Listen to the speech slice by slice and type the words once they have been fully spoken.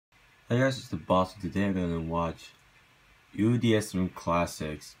Hey guys, it's the boss. Today I'm gonna watch UDSM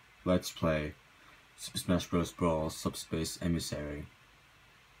Classics Let's Play Super Smash Bros. Brawl Subspace Emissary.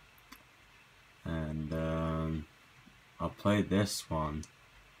 And I played this one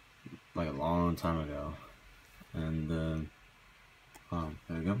like a long time ago. And there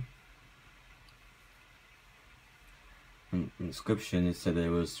we go. In the description it said it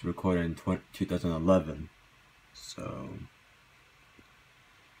was recorded in 2011. So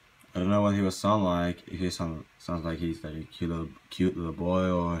I don't know what he would sound like. If he sounds like he's like a cute little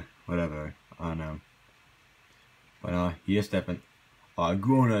boy or whatever. I don't know. But he is definitely a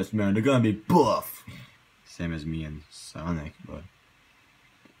grown-ass man. They're gonna be buff. Same as me and Sonic, but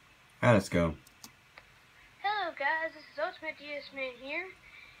alright, let's go. Hello guys, this is Ultimate UDSM here.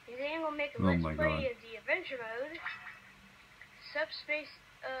 And today I'm gonna make a let's play of the adventure mode Subspace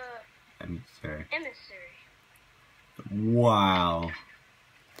Emissary. Emissary. Wow.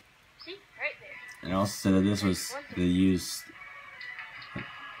 See? Right there. And also that this was they used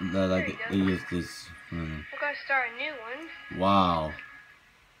they used this. We're gonna start a new one. Wow.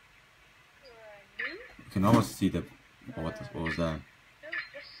 New? You can almost see the what was that?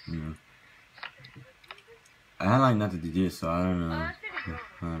 Yeah. I had like nothing to do, so I don't know. That's pretty cool.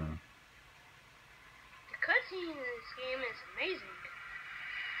 I don't know. The cutscene in this game is amazing.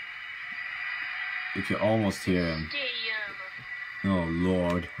 You can almost hear him. Stadium. Oh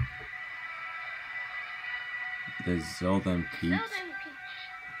Lord. There's Zelda and Peach. Zelda and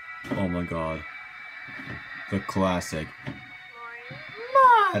Peach. Oh my God. The classic.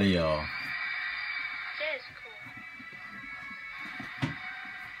 Mario. That is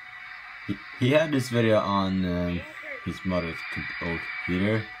cool. He had this video on his mother's old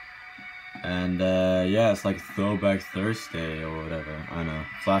computer. And yeah, it's like Throwback Thursday or whatever. I don't know.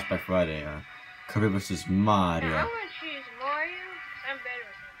 Flashback Friday. Kirby vs. Mario. Now, I'm gonna choose Mario. I'm better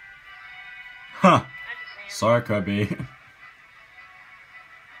with him. Huh. Sorry, Kirby.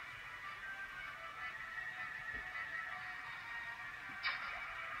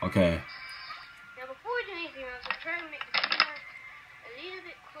 Okay. Now, before we do anything else, I'm trying to make the camera a little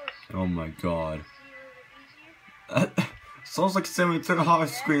bit closer. Oh my God. See a little bit easier? Sounds like someone took a hard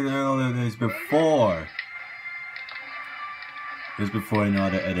screen earlier days before. It was before you know how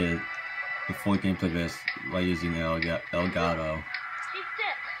to edit the full gameplay videos by using Elgato.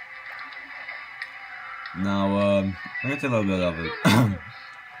 Now, I'm gonna take a little bit of it.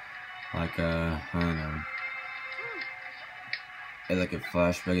 Like, I don't know. It's like a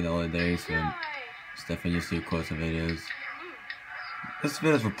flashback in the old days when Stefan used to record some videos. His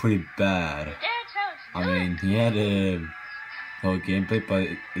videos were pretty bad. I mean, he had a whole gameplay, but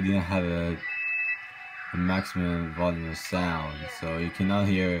it didn't have a maximum volume of sound, so you cannot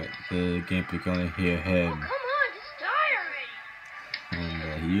hear the gameplay, you can only hear him. Oh, come on, just die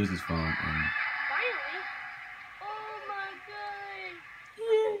already! And he used his phone and Finally! Oh my God!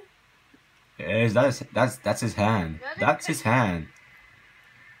 yes, that's his hand. That's his hand.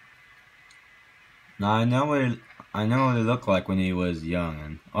 Now I know what it looked like when he was young.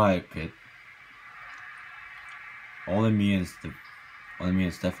 And alright, Pit. Only me and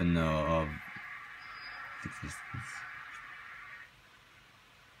Stefan know of existence.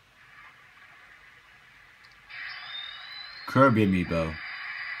 Kirby amiibo.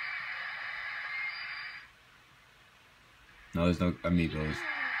 No, there's no amiibos.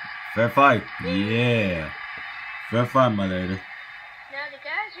 Fair fight, yeah. Fair fight, my lady.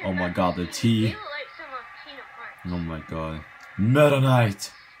 Oh my God, the T. Oh my God, Meta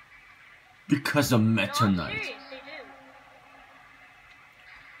Knight. Because of Meta Knight.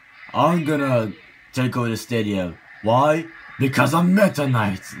 I'm gonna take over the stadium. Why? Because I'm Meta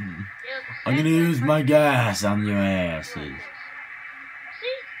Knight. I'm gonna use my gas on your asses. See?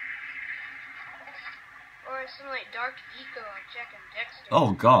 Or some like dark eco like Jack and Dexter.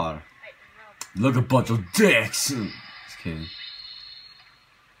 Oh God. Look a bunch of dicks. Just kidding.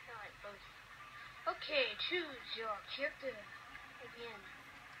 Okay, choose your character again.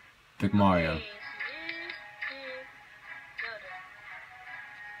 Pick Mario. Okay, Zelda.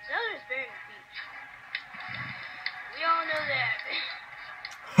 Zelda's better than Peach. We all know that.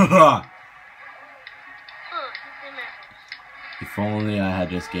 Haha. It's If only I had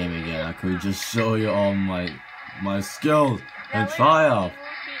this game again, I could just show you all my skills and triumph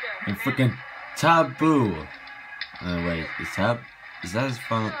and freaking Taboo. Wait, is that his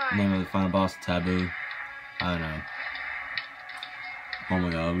name of the final boss? Taboo? I don't know. Oh my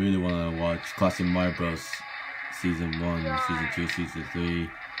God, I really want to watch Classic Mario Bros. Season 1, Season 2, Season 3.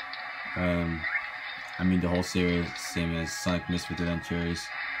 I mean the whole series, same as Sonic Misfit Adventures,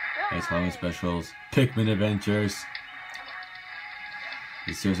 Halloween Specials, Pikmin Adventures.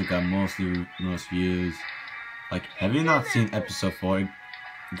 It seriously got most views. Like, have you not seen episode 4? It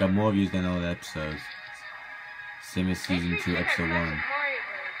got more views than all the episodes. Same as season 2, episode 1.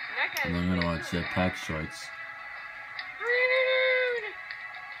 And I'm gonna watch Pack Shorts.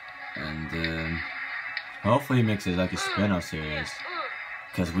 And hopefully he makes it like a spin-off series.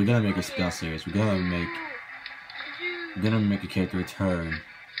 Cause we're gonna make a spin-off series. We're gonna make a character return.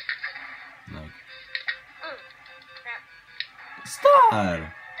 Like, stop!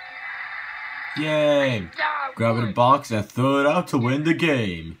 Yay! Grab a box and throw it out to win the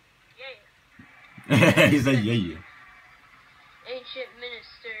game. He's like, yeah.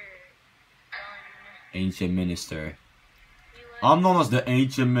 Ancient Minister. I'm known as the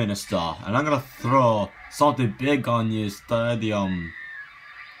Ancient Minister, and I'm gonna throw something big on you, Stadium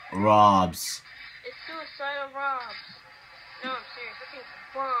Robs. It's suicidal Robs. No, I'm serious. I think it's a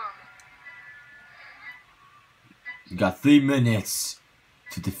bomb. You got 3 minutes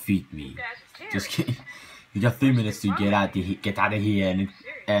to defeat me. Just kidding. You got 3 minutes to get out of here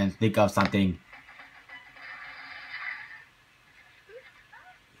and think of something.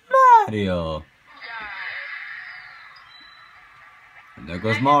 Mario. And there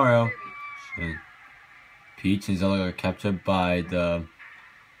goes Mario. Peach and Zelda are captured by the...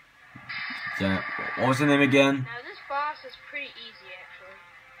 What was the name again? Now this boss is pretty easy actually.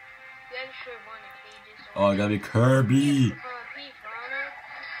 You gotta destroy one of the cages. Oh, I gotta be Kirby.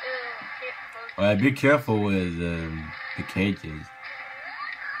 Alright, be careful with the cages.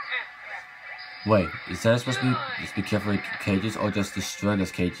 Wait, is that supposed to be just be careful with cages or just destroy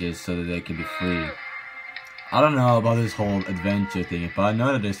those cages so that they can be free? I don't know about this whole adventure thing, but I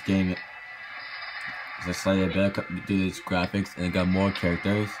know that this game is a slightly better due to its graphics and it got more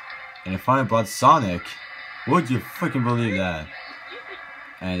characters. And it finally brought Sonic. Would you freaking believe that?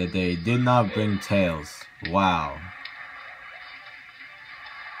 And that they did not bring Tails. Wow.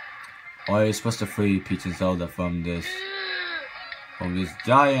 Or you're supposed to free Peach and Zelda from this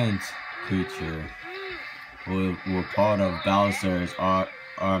giant creature who were part of Bowser's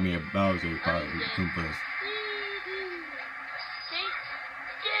army of Bowser, part of the Koopas.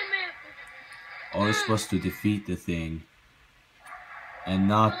 Or you're supposed to defeat the thing and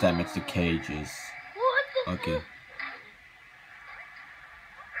not damage the cages. Okay.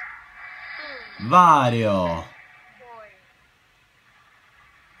 Mario!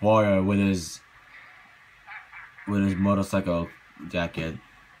 Warrior with his motorcycle jacket.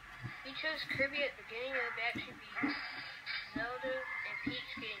 You chose Kirby at the beginning, it would actually be Zelda and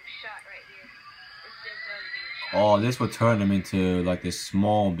Peach getting shot right here. Instead of Zelda being shot. Oh, this would turn them into like this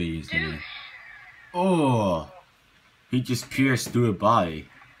small beast. Oh, he just pierced through a body.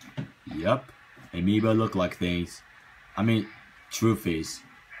 Yep, Amiibo look like things. I mean, trophies.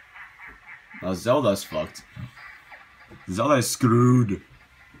 Now Zelda's fucked. Zelda is screwed.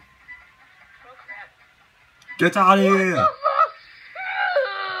 Get out of here!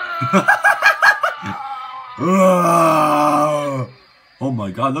 Oh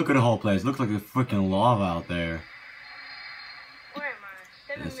my god, look at the whole place. Looks like a freaking lava out there. Where am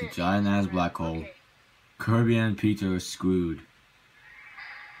I? It's a giant ass black hole. Okay. Kirby and Peach are screwed.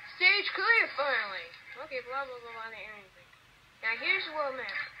 Stage clear finally! Okay, blah blah blah blah anything. Now here's the world map.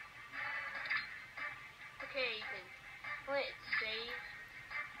 Okay, you can let it save.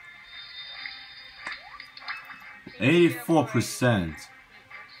 84%.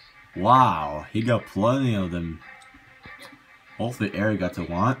 Wow, he got plenty of them. Hopefully Eric got to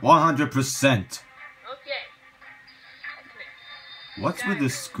 100%. Okay. What's with the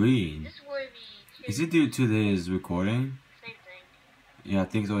screen? Is it due to his recording? Same thing. Yeah, I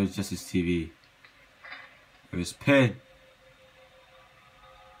think so. It's just his TV. Or his pit.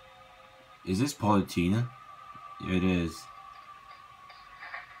 Is this Palutena? Yeah, it is.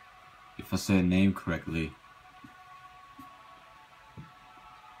 If I say the name correctly.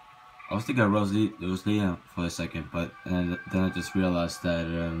 I was thinking of Rosalina for a second, but then I just realized that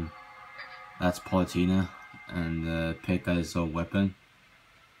that's Palutena, and Pit got his own weapon.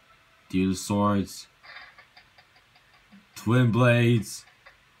 Dual swords, twin blades,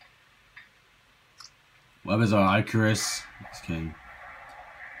 weapons are accurate. Just kidding.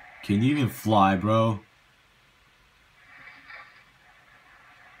 Can you even fly, bro?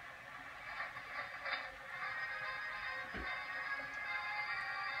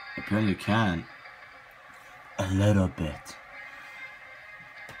 Apparently you can. A little bit.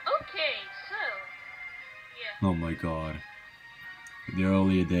 Okay, so yeah. Oh my god. The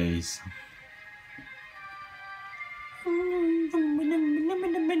earlier days. Okay,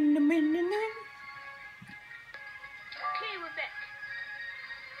 we're back.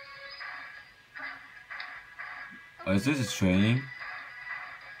 Oh, is this a training?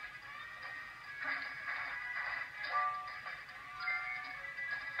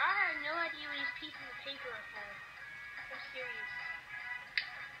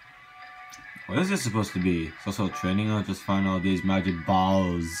 What is this supposed to be? It's also training or just find all these magic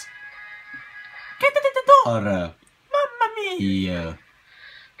balls. Get to the door! Mamma mia!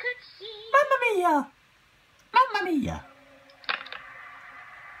 Mamma mia! Mamma mia!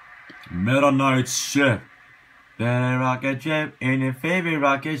 Middle night ship. Better rocket ship in your favorite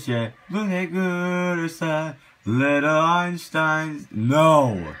rocket ship. Look at good side. Little Einsteins.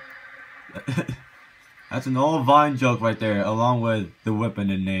 No! That's an old Vine joke right there, along with the whip and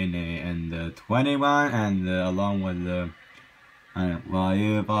the nay and the 21 and along with the why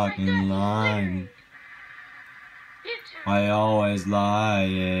you fucking lying? I always lie.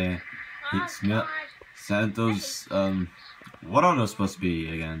 Yeah. Santos. What are those supposed to be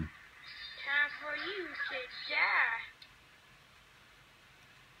again?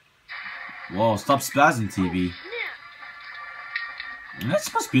 Whoa! Stop spazzing, TV. That's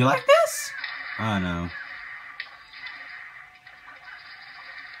supposed to be like this? I don't know.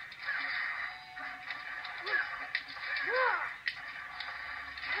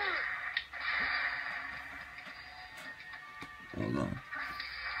 Hold on.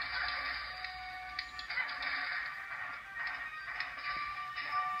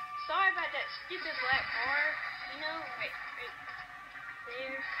 Sorry about that stupid black bar. You know, right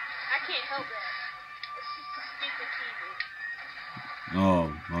there. I can't help that. It's just a stupid TV. Oh,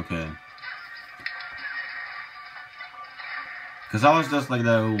 okay. Cause I was just like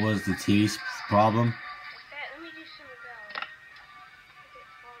that was the TV's problem. Let me do some about it.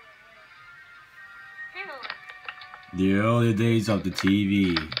 Hang on. The early days of the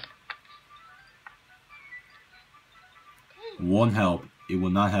TV. Won't help. It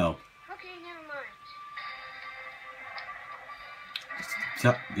will not help. Okay, never mind.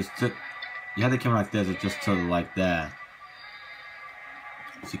 You have the camera like this, or just tilt it like that,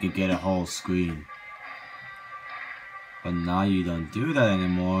 so you can get a whole screen. But now you don't do that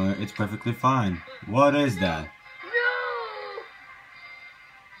anymore. It's perfectly fine. What is that? No!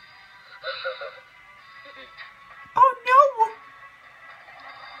 Oh no!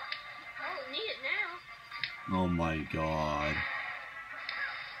 I don't need it now. Oh my god.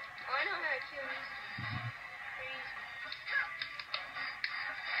 Oh, I know how to kill these things. Pretty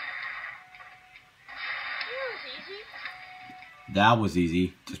easy. It was easy. That was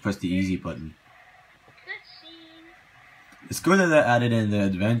easy. Just press the easy button. Cutscene. It's good that they added in the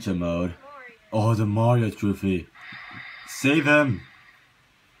adventure mode. Mario. Oh, the Mario trophy. Save him.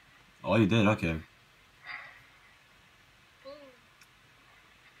 Oh, you did? Okay. Boom.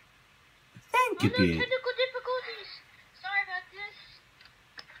 Thank you, No Pete. technical difficulties. Sorry about this.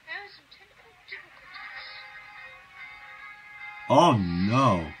 There was some technical difficulties. Oh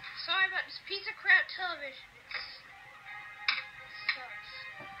no. Sorry about this piece of crap television. It sucks.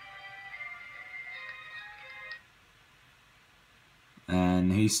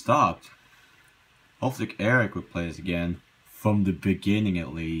 And he stopped. Hopefully Eric would play this again. From the beginning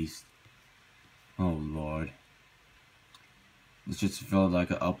at least. Oh lord. This just felt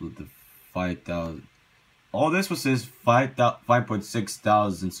like I uploaded the 5,000. Oh, this was his 5.6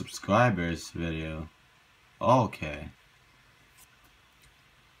 thousand subscribers video. Okay.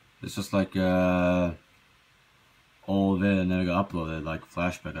 It's just like old video never got uploaded, like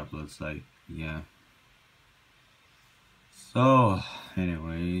flashback uploads, like, yeah. So,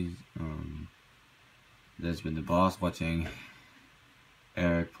 anyways, there's been the boss watching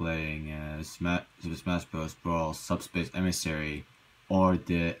Eric playing Super Smash Bros. Brawl Subspace Emissary, or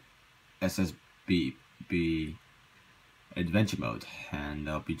the SSBB Adventure Mode, and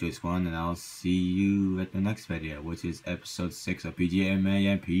I'll be Joyce1, and I'll see you at the next video, which is episode 6 of PGMA,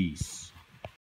 and peace.